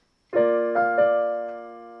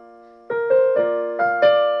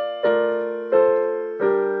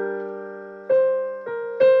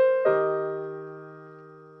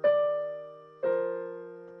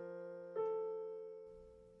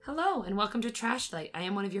welcome to Trashlight. I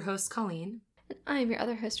am one of your hosts, Colleen. And I'm your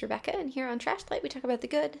other host, Rebecca, and here on Trashlight we talk about the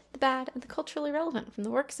good, the bad, and the culturally relevant from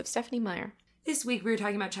the works of Stephenie Meyer. This week we were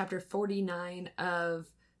talking about chapter 49 of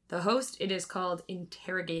The Host. It is called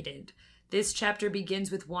Interrogated. This chapter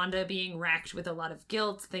begins with Wanda being racked with a lot of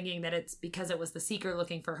guilt, thinking that it's because it was the Seeker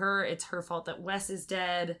looking for her. It's her fault that Wes is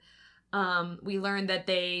dead. We learn that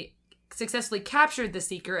they successfully captured the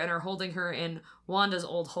Seeker and are holding her in Wanda's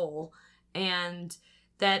old hole. And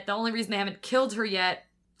that the only reason they haven't killed her yet,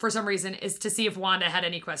 for some reason, is to see if Wanda had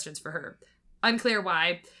any questions for her. Unclear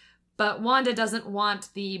why. But Wanda doesn't want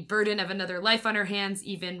the burden of another life on her hands,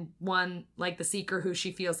 even one like the Seeker who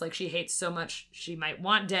she feels like she hates so much she might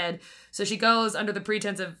want dead. So she goes under the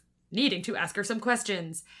pretense of needing to ask her some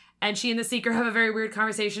questions. And she and the Seeker have a very weird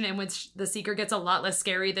conversation in which the Seeker gets a lot less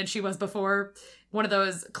scary than she was before. One of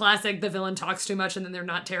those classic, the villain talks too much and then they're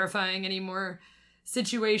not terrifying anymore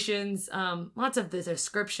situations. Lots of the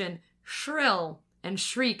description. Shrill and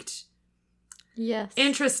shrieked. Yes.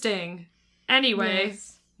 Interesting. Anyway.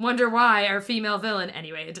 Yes. Wonder why our female villain.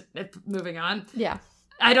 Anyway, moving on. Yeah.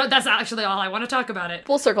 That's actually all I want to talk about it.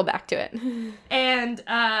 We'll circle back to it. And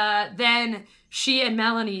then she and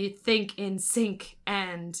Melanie think in sync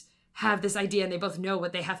and have this idea, and they both know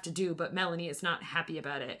what they have to do, but Melanie is not happy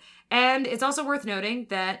about it. And it's also worth noting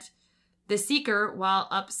that the Seeker, while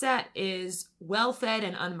upset, is well-fed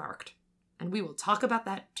and unmarked. And we will talk about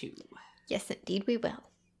that too. Yes, indeed we will.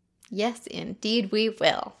 Yes, indeed we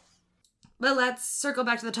will. But let's circle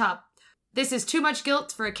back to the top. This is too much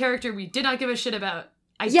guilt for a character we did not give a shit about.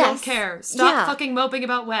 I don't care. Stop fucking moping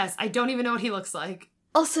about Wes. I don't even know what he looks like.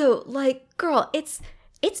 Also, like, girl, it's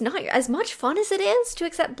not as much fun as it is to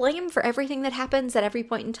accept blame for everything that happens at every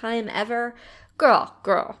point in time ever. Girl.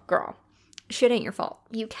 Shit ain't your fault.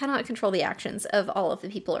 You cannot control the actions of all of the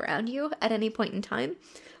people around you at any point in time.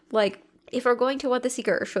 Like, if we're going to what the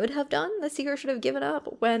Seeker should have done, the Seeker should have given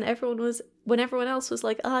up when everyone else was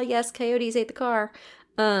like, yes, coyotes ate the car.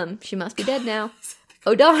 She must be dead now.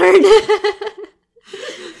 Oh, darn.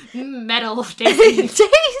 Metal, tasty.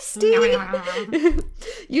 Tasty.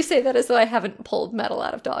 You say that as though I haven't pulled metal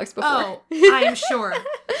out of dogs before. Oh, I'm sure.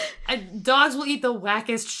 Dogs will eat the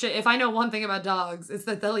wackest shit. If I know one thing about dogs, it's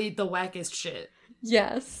that they'll eat the wackest shit.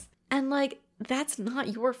 Yes. And, like, that's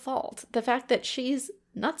not your fault. The fact that she's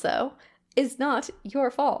nutso is not your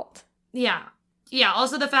fault. Yeah. Yeah,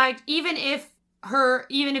 also the fact, even if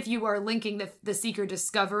you are linking the Seeker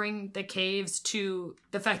discovering the caves to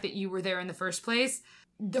the fact that you were there in the first place,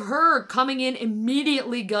 her coming in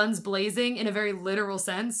immediately guns blazing in a very literal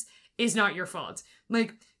sense is not your fault.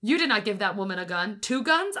 Like, you did not give that woman a gun. 2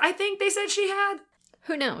 guns, I think they said she had.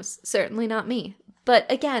 Who knows? Certainly not me. But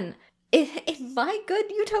again, in my good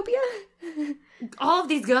utopia, all of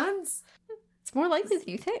these guns? It's more likely than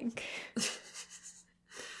you think.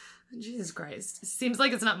 Jesus Christ. Seems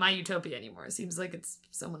like it's not my utopia anymore. It seems like it's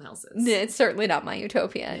someone else's. It's certainly not my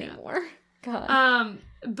utopia anymore. God.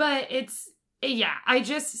 But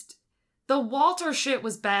the Walter shit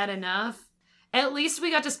was bad enough. At least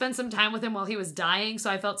we got to spend some time with him while he was dying, so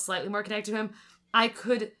I felt slightly more connected to him. I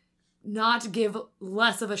could not give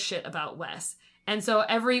less of a shit about Wes. And so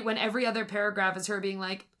when every other paragraph is her being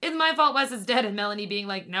like, it's my fault Wes is dead, and Melanie being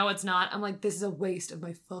like, no, it's not. I'm like, this is a waste of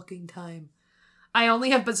my fucking time. I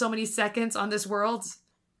only have but so many seconds on this world,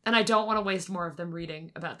 and I don't want to waste more of them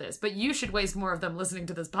reading about this. But you should waste more of them listening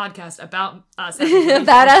to this podcast about us.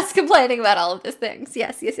 About us complaining about all of these things.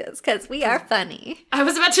 Yes, because we are funny. I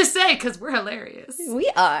was about to say, because we're hilarious.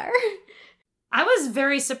 We are. I was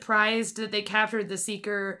very surprised that they captured the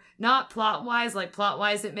Seeker, not plot-wise, like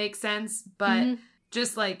plot-wise it makes sense, but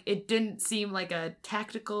just like it didn't seem like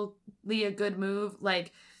tactically a good move.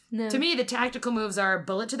 Like, no. To me, the tactical moves are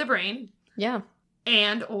bullet to the brain. Yeah.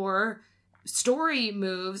 And or story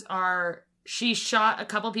moves are she shot a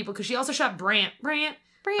couple people, because she also shot Brant.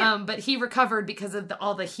 But he recovered because of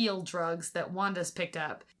all the heal drugs that Wanda's picked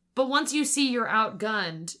up. But once you see you're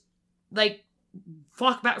outgunned, like,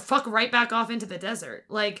 fuck right back off into the desert.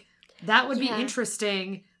 Like, that would be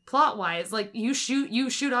interesting plot-wise. Like, you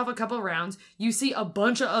shoot off a couple rounds, you see a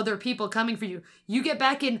bunch of other people coming for you. You get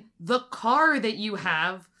back in the car that you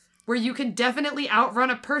have, where you can definitely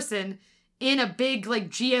outrun a person in a big, like,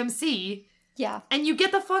 GMC. Yeah. And you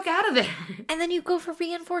get the fuck out of there. And then you go for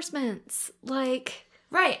reinforcements. Like...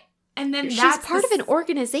 Right. And then she's part of an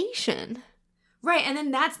organization. Right. And then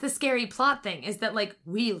that's the scary plot thing, is that, like,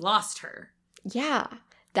 we lost her. Yeah.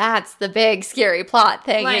 That's the big scary plot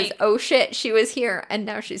thing, like, is, oh shit, she was here and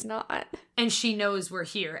now she's not. And she knows we're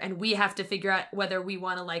here. And we have to figure out whether we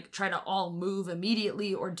want to, like, try to all move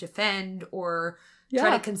immediately or defend or...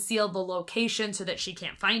 try to conceal the location so that she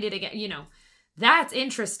can't find it again. You know, That's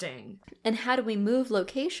interesting. And how do we move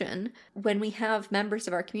location when we have members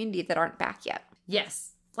of our community that aren't back yet?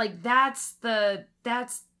 Yes. Like, that's the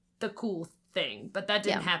cool thing. But that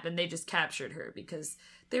didn't happen. They just captured her because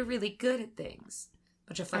they're really good at things.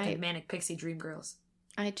 Bunch of fucking manic pixie dream girls.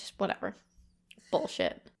 Whatever.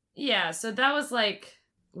 Bullshit. Yeah, so that was, like,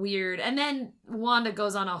 weird. And then Wanda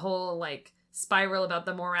goes on a whole, like, spiral about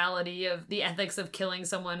the morality of the ethics of killing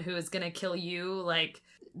someone who is gonna kill you. Like,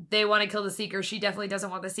 they want to kill the Seeker. She definitely doesn't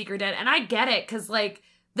want the Seeker dead. And I get it, because, like,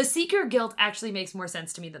 the Seeker guilt actually makes more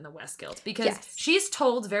sense to me than the West guilt. Because she's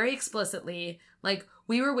told very explicitly, like,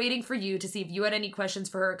 we were waiting for you to see if you had any questions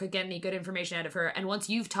for her, could get any good information out of her. And once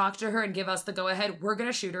you've talked to her and give us the go-ahead, we're going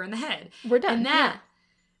to shoot her in the head. We're done. And that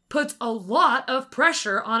puts a lot of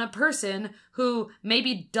pressure on a person who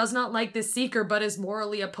maybe does not like this Seeker, but is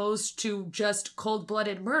morally opposed to just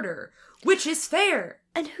cold-blooded murder, which is fair.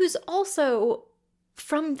 And who's also,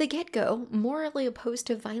 from the get-go, morally opposed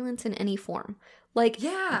to violence in any form. Like,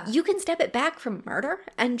 you can step it back from murder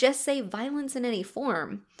and just say violence in any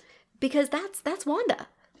form, because that's Wanda.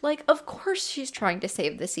 Like, of course she's trying to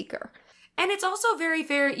save the Seeker. And it's also very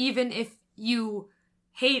fair, even if you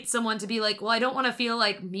hate someone, to be like, well, I don't want to feel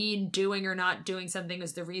like me doing or not doing something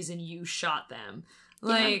is the reason you shot them.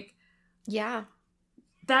 Like,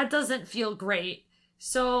 that doesn't feel great.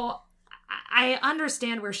 So I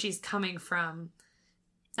understand where she's coming from.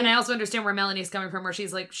 And I also understand where Melanie's coming from, where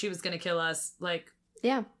she's like, she was going to kill us. Like,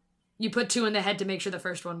 you put two in the head to make sure the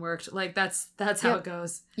first one worked. Like, that's how it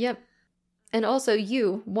goes. Yep. And also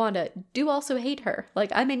you, Wanda, do also hate her.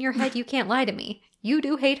 Like, I'm in your head, you can't lie to me. You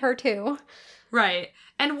do hate her too. Right.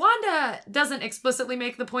 And Wanda doesn't explicitly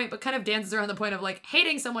make the point, but kind of dances around the point of, like,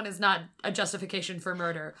 hating someone is not a justification for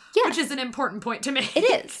murder. Yeah. Which is an important point to make.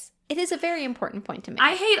 It is. It is a very important point to make.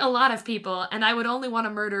 I hate a lot of people, and I would only want to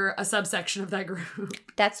murder a subsection of that group.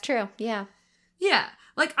 That's true, yeah. Yeah.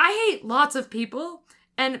 Like, I hate lots of people,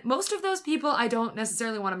 and most of those people I don't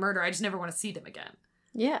necessarily want to murder. I just never want to see them again.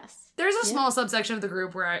 Yes. There's a small subsection of the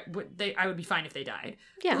group where I would be fine if they died.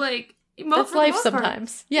 Yeah. Like, that's life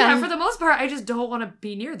sometimes. Yeah, for the most part, I just don't want to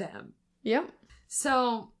be near them. Yep.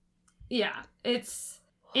 So, yeah, it's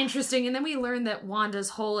interesting. And then we learn that Wanda's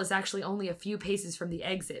hole is actually only a few paces from the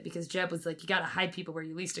exit, because Jeb was like, you gotta hide people where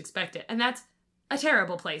you least expect it. And that's a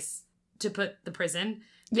terrible place to put the prison,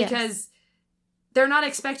 because they're not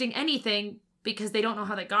expecting anything because they don't know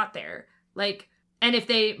how they got there. Like, and if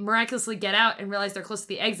they miraculously get out and realize they're close to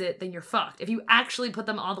the exit, then you're fucked. If you actually put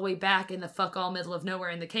them all the way back in the fuck all middle of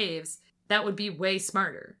nowhere in the caves, that would be way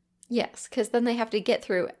smarter. Yes, because then they have to get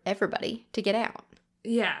through everybody to get out.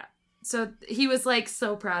 Yeah. So he was, like,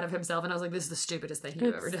 so proud of himself, and I was like, this is the stupidest thing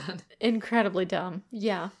you've ever done. Incredibly dumb.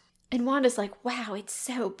 Yeah. And Wanda's like, wow, it's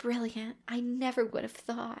so brilliant. I never would have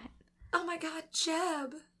thought. Oh my god,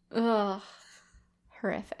 Jeb. Ugh.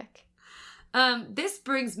 Horrific. This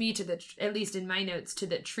brings me to at least in my notes, to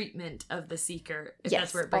the treatment of the Seeker. If yes,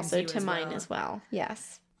 that's where it brings also you to as mine well. as well.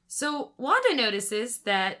 Yes. So Wanda notices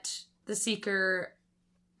that the Seeker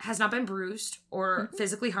has not been bruised or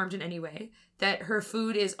physically harmed in any way, that her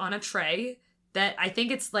food is on a tray, that I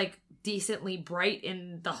think it's, like, decently bright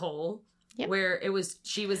in the hole, where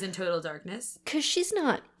she was in total darkness. Because she's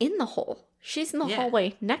not in the hole. She's in the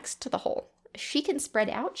hallway next to the hole. She can spread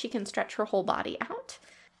out. She can stretch her whole body out.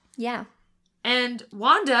 Yeah. And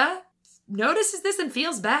Wanda notices this and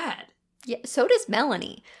feels bad. Yeah, so does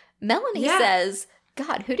Melanie. Melanie says,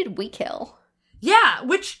 God, who did we kill? Yeah,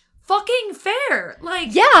 which, fucking fair.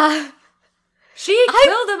 Like, yeah. She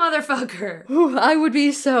killed a motherfucker. Ooh, I would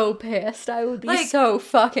be so pissed. I would be, like, so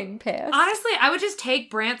fucking pissed. Honestly, I would just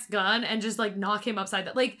take Brant's gun and just, like, knock him upside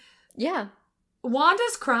the... Like, yeah.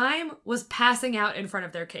 Wanda's crime was passing out in front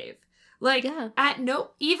of their cave. Like,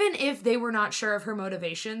 even if they were not sure of her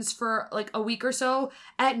motivations for, like, a week or so,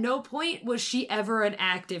 at no point was she ever an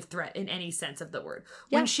active threat in any sense of the word.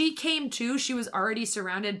 Yeah. When she came to, she was already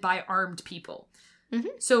surrounded by armed people. Mm-hmm.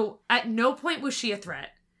 So at no point was she a threat.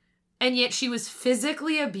 And yet she was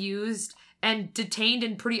physically abused and detained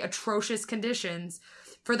in pretty atrocious conditions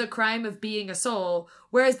for the crime of being a soul.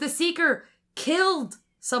 Whereas the Seeker killed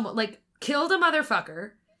someone, like, killed a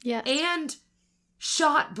motherfucker. Yes. And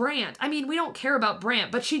shot Brant. I mean, we don't care about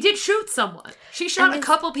Brant, but she did shoot someone. She shot a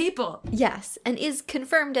couple people. Yes, and is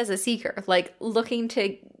confirmed as a Seeker, like, looking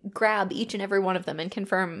to grab each and every one of them and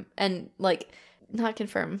confirm, and, like, not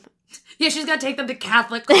confirm. Yeah, she's got to take them to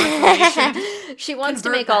Catholic confirmation. She wants to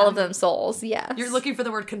make all of them souls, yes. You're looking for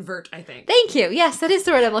the word convert, I think. Thank you. Yes, that is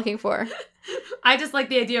the word I'm looking for. I just like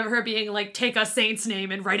the idea of her being like, take a saint's name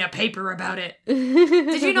and write a paper about it.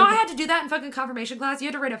 Did you know I had to do that in fucking confirmation class? You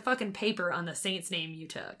had to write a fucking paper on the saint's name you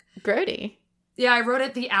took. Grody. Yeah, I wrote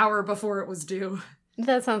it the hour before it was due.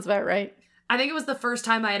 That sounds about right. I think it was the first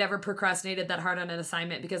time I had ever procrastinated that hard on an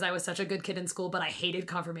assignment because I was such a good kid in school, but I hated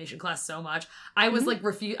confirmation class so much. I was like,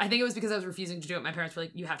 I think it was because I was refusing to do it. My parents were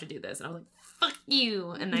like, you have to do this. And I was like, fuck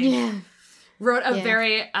you. And I wrote a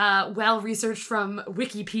very well-researched from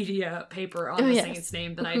Wikipedia paper on the saint's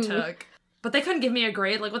name that I took. But they couldn't give me a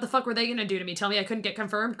grade. Like, what the fuck were they going to do to me? Tell me I couldn't get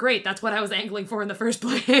confirmed? Great, that's what I was angling for in the first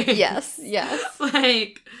place. Yes.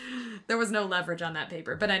 Like, there was no leverage on that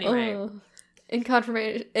paper. But anyway. In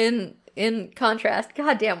confirmation, in contrast,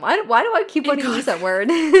 goddamn, why do I keep wanting to use that word?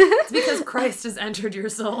 It's because Christ has entered your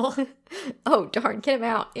soul. Oh, darn, get him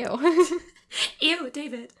out. Ew. Ew,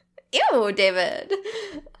 David. Ew, David.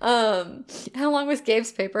 How long was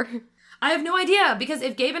Gabe's paper? I have no idea, because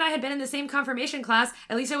if Gabe and I had been in the same confirmation class,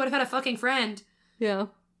 at least I would have had a fucking friend. Yeah,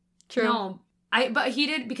 true. No, but he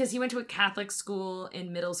did, because he went to a Catholic school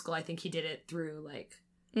in middle school. I think he did it through, like,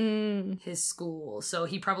 his school, so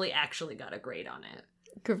he probably actually got a grade on it.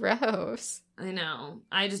 Gross. I know.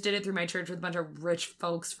 I just did it through my church with a bunch of rich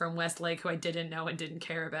folks from Westlake who I didn't know and didn't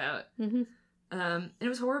care about. And it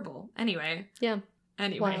was horrible. Anyway. Yeah.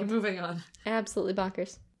 Anyway, moving on. Absolutely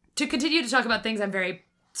bonkers. To continue to talk about things I'm very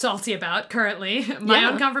salty about currently, my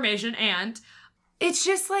own confirmation, and it's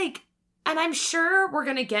just like, and I'm sure we're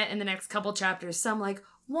gonna get in the next couple chapters some like,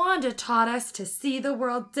 Wanda taught us to see the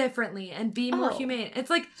world differently and be more humane. It's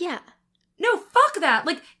like, no, fuck that.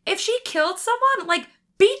 Like, if she killed someone, like,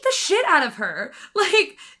 beat the shit out of her.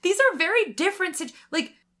 Like, these are very different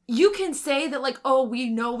like, you can say that, like, oh, we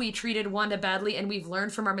know we treated Wanda badly and we've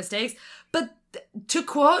learned from our mistakes, but to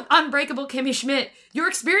quote Unbreakable Kimmy Schmidt, your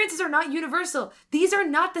experiences are not universal. These are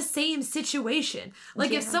not the same situation.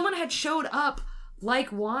 Like, if someone had showed up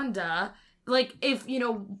like Wanda, like, if, you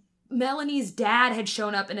know, Melanie's dad had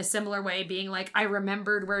shown up in a similar way, being like, I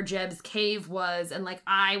remembered where Jeb's cave was, and, like,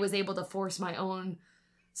 I was able to force my own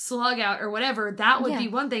slug out, or whatever, that would be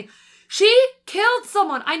one thing. She killed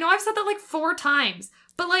someone. I know I've said that, like, 4 times,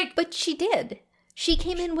 but, like... But she did. She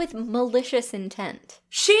came in with malicious intent.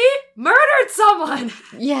 She murdered someone!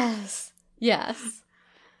 Yes.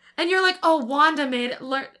 And you're like, oh, Wanda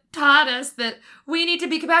taught us that we need to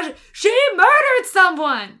be compassionate. She murdered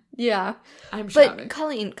someone! Yeah. I'm shouting.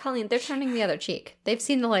 But Colleen, they're turning the other cheek. They've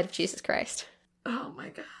seen the light of Jesus Christ. Oh my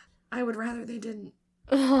god. I would rather they didn't.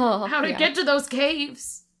 Oh, How to get to those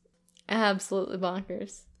caves. Absolutely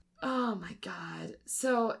bonkers. Oh my god.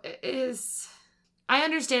 So I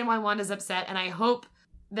understand why Wanda's upset, and I hope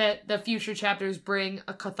that the future chapters bring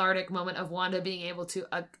a cathartic moment of Wanda being able to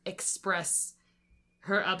express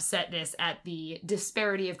her upsetness at the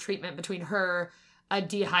disparity of treatment between her, a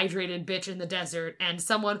dehydrated bitch in the desert, and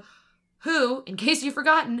someone who, in case you've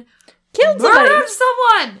forgotten, killed murdered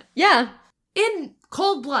someone! Yeah. In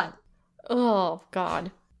cold blood. Oh,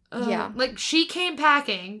 God. Yeah. Like, she came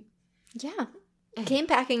packing. Yeah. Came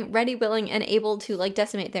packing, ready, willing, and able to, like,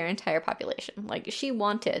 decimate their entire population. Like,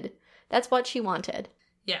 that's what she wanted.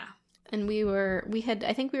 Yeah. And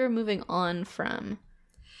I think we were moving on from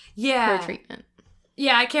her treatment.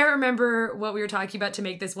 Yeah, I can't remember what we were talking about to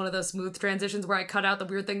make this one of those smooth transitions where I cut out the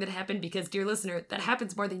weird thing that happened because, dear listener, that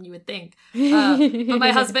happens more than you would think. But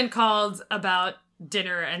my husband called about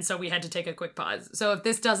dinner, and so we had to take a quick pause. So if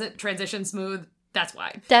this doesn't transition smooth, that's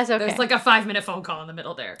why. That's okay. There's like a 5-minute phone call in the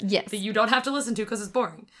middle there. Yes. That you don't have to listen to because it's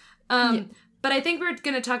boring. But I think we're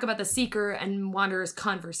going to talk about the Seeker and Wanderer's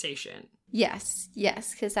conversation. Yes,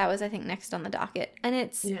 because that was, I think, next on the docket. And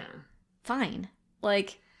it's fine.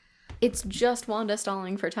 Like, it's just Wanda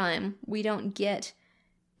stalling for time. We don't get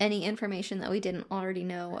any information that we didn't already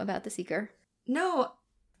know about the Seeker. No.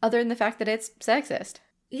 Other than the fact that it's sexist.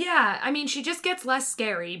 Yeah, I mean, she just gets less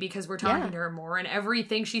scary because we're talking to her more, and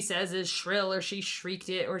everything she says is shrill, or she shrieked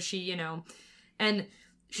it, or she, you know, and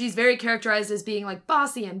she's very characterized as being, like,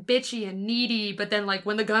 bossy and bitchy and needy, but then, like,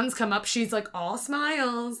 when the guns come up, she's, like, all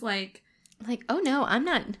smiles, like, oh no, I'm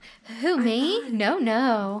not, who, me?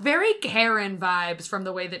 No. Very Karen vibes from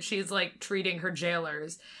the way that she's, like, treating her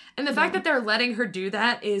jailers, and the fact that they're letting her do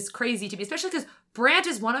that is crazy to me, especially because Brant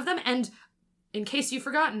is one of them, and in case you've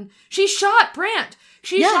forgotten, she shot Brant.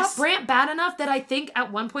 She shot Brant bad enough that I think at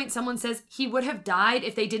one point someone says he would have died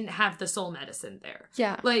if they didn't have the soul medicine there.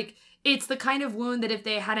 Yeah. Like, it's the kind of wound that if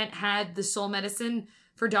they hadn't had the soul medicine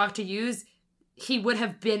for Doc to use, he would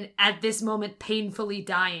have been, at this moment, painfully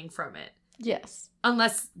dying from it. Yes.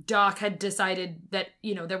 Unless Doc had decided that,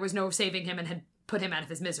 you know, there was no saving him and had put him out of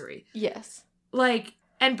his misery. Yes. Like,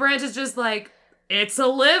 and Brant is just like, it's a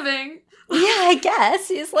living. Yeah, I guess.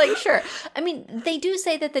 He's like, sure. I mean, they do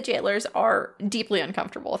say that the jailers are deeply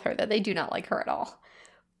uncomfortable with her, that they do not like her at all.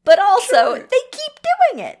 But also, they keep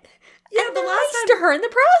doing it. Yeah, and they're nice to her in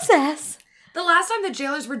the process. The last time the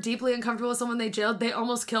jailers were deeply uncomfortable with someone they jailed, they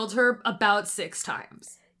almost killed her about 6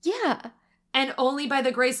 times. Yeah. And only by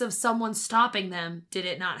the grace of someone stopping them did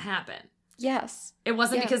it not happen. Yes. It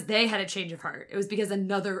wasn't because they had a change of heart. It was because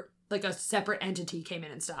another, like a separate entity came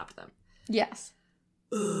in and stopped them. Yes.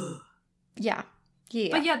 Ugh. Yeah. Yeah.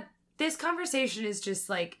 But yeah, this conversation is just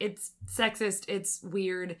like, it's sexist, it's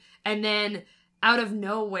weird. And then out of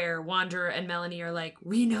nowhere, Wanderer and Melanie are like,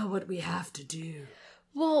 we know what we have to do.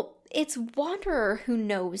 Well, it's Wanderer who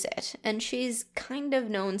knows it, and she's kind of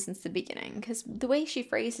known since the beginning, because the way she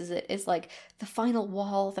phrases it is like, the final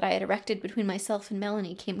wall that I had erected between myself and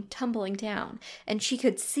Melanie came tumbling down, and she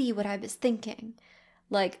could see what I was thinking.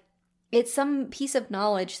 Like, it's some piece of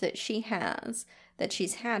knowledge that she has, that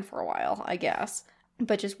she's had for a while, I guess,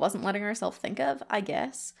 but just wasn't letting herself think of, I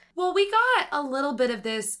guess. Well, we got a little bit of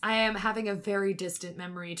this. I am having a very distant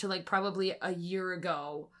memory to like probably a year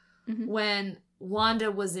ago when Wanda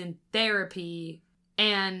was in therapy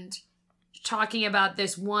and talking about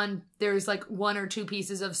this one, there's like 1 or 2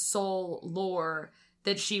 pieces of soul lore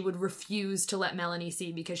that she would refuse to let Melanie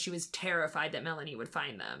see because she was terrified that Melanie would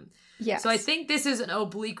find them. Yes. So I think this is an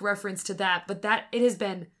oblique reference to that, but that it has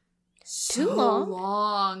been so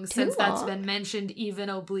long since that's been mentioned even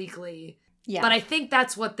obliquely. Yeah. But I think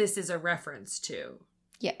that's what this is a reference to.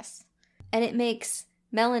 Yes. And it makes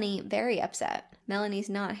Melanie very upset. Melanie's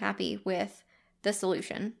not happy with the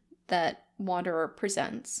solution that Wanderer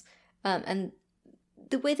presents. And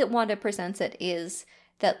the way that Wanda presents it is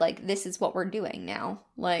that, like, this is what we're doing now.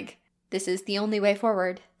 Like, this is the only way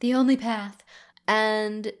forward, the only path.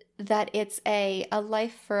 And that it's a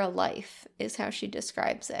life for a life is how she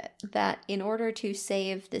describes it. That in order to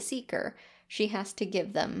save the Seeker, she has to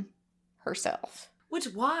give them herself. Which,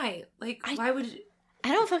 why? Like, why would... I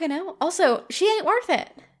don't fucking know. Also, she ain't worth it.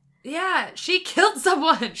 Yeah, she killed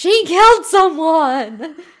someone. She killed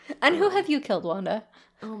someone. And who have you killed, Wanda?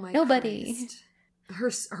 Oh my Nobody.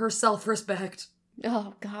 Christ. Her self-respect.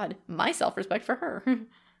 Oh God, my self-respect for her.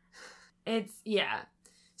 Yeah.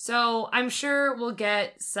 So I'm sure we'll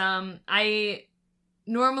get some.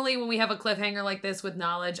 Normally when we have a cliffhanger like this with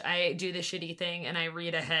knowledge, I do the shitty thing and I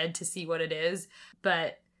read ahead to see what it is.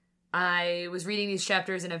 But I was reading these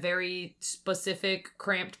chapters in a very specific,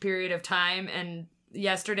 cramped period of time, and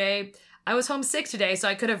yesterday I was homesick today, so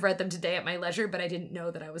I could have read them today at my leisure, but I didn't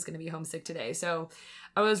know that I was going to be homesick today. So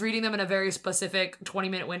I was reading them in a very specific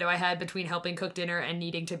 20-minute window I had between helping cook dinner and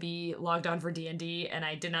needing to be logged on for D&D, and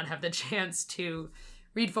I did not have the chance to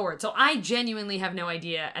read forward. So I genuinely have no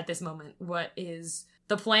idea at this moment what is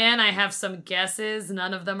the plan. I have some guesses.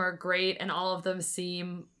 None of them are great, and all of them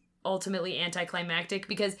seem ultimately anticlimactic,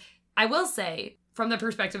 because I will say, from the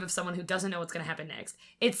perspective of someone who doesn't know what's going to happen next,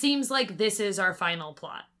 it seems like this is our final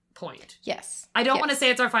plot point. Yes. I don't want to say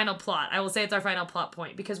it's our final plot. I will say it's our final plot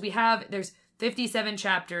point, because there's 57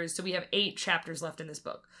 chapters, so we have 8 chapters left in this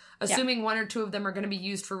book. Assuming 1 or 2 of them are going to be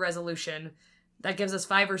used for resolution, that gives us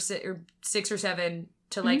 5 or 6 or 7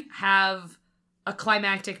 to like have a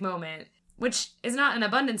climactic moment, which is not an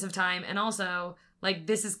abundance of time, and also like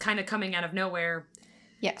this is kind of coming out of nowhere.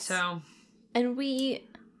 Yes. So, and we,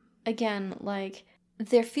 again, like,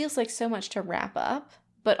 there feels like so much to wrap up,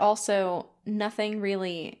 but also nothing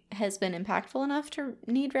really has been impactful enough to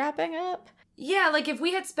need wrapping up. Yeah, like if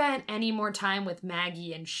we had spent any more time with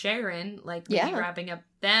Maggie and Sharon, like maybe wrapping up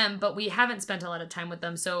them, but we haven't spent a lot of time with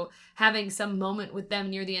them, so having some moment with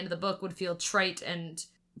them near the end of the book would feel trite and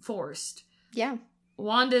forced. Yeah.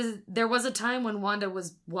 There was a time when Wanda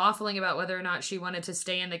was waffling about whether or not she wanted to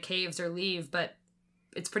stay in the caves or leave, but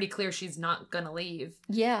it's pretty clear she's not gonna leave.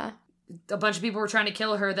 Yeah. A bunch of people were trying to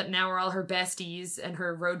kill her that now are all her besties and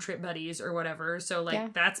her road trip buddies or whatever, so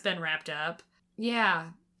like that's been wrapped up. Yeah.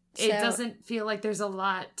 It doesn't feel like there's a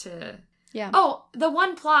lot to... Yeah. Oh, the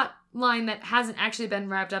one plot line that hasn't actually been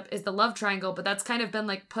wrapped up is the love triangle, but that's kind of been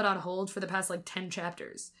like put on hold for the past like 10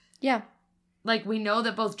 chapters. Yeah. Like, we know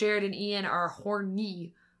that both Jared and Ian are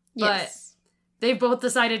horny, but they've both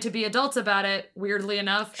decided to be adults about it, weirdly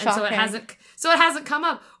enough. Shocking. And so it hasn't come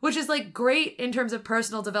up, which is like great in terms of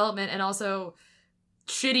personal development and also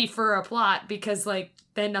shitty for a plot, because like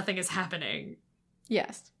then nothing is happening.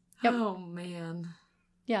 Yes. Yep. Oh man.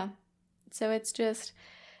 Yeah. So it's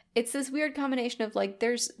this weird combination of like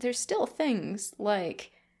there's still things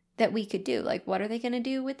like that we could do. Like, what are they going to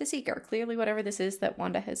do with the Seeker? Clearly, whatever this is that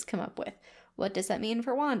Wanda has come up with. What does that mean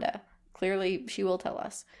for Wanda? Clearly, she will tell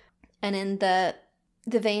us. And in the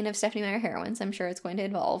vein of Stephenie Meyer heroines, I'm sure it's going to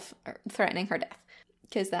involve threatening her death,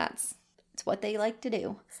 because it's what they like to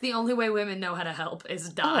do. It's the only way women know how to help is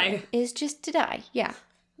die. Is just to die. Yeah.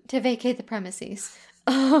 To vacate the premises.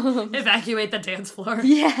 Evacuate the dance floor.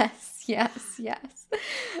 Yes. Yes.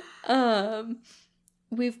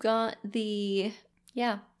 We've got the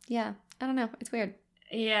I don't know. It's weird.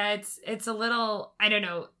 Yeah, it's a little, I don't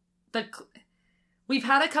know. We've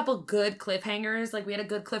had a couple good cliffhangers. Like, we had a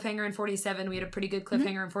good cliffhanger in 47. We had a pretty good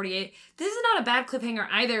cliffhanger in 48. This is not a bad cliffhanger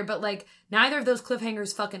either, but, like, neither of those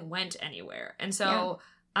cliffhangers fucking went anywhere. And so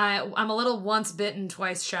I'm a little once bitten,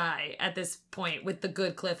 twice shy at this point with the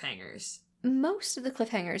good cliffhangers. Most of the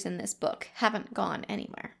cliffhangers in this book haven't gone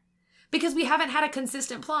anywhere. Because we haven't had a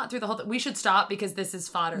consistent plot through the whole thing. We should stop because this is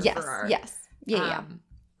fodder for our... Yes. Yeah.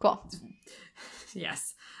 Cool.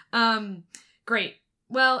 Yes. Great.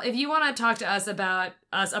 Well, if you want to talk to us about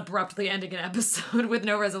us abruptly ending an episode with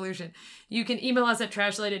no resolution, you can email us at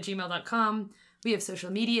trashlight@gmail.com. We have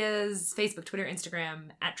social medias, Facebook, Twitter, Instagram,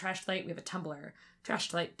 @trashlight. We have a Tumblr,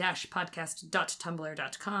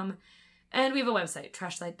 trashlight-podcast.tumblr.com. And we have a website,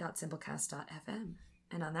 trashlight.simplecast.fm.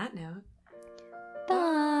 And on that note...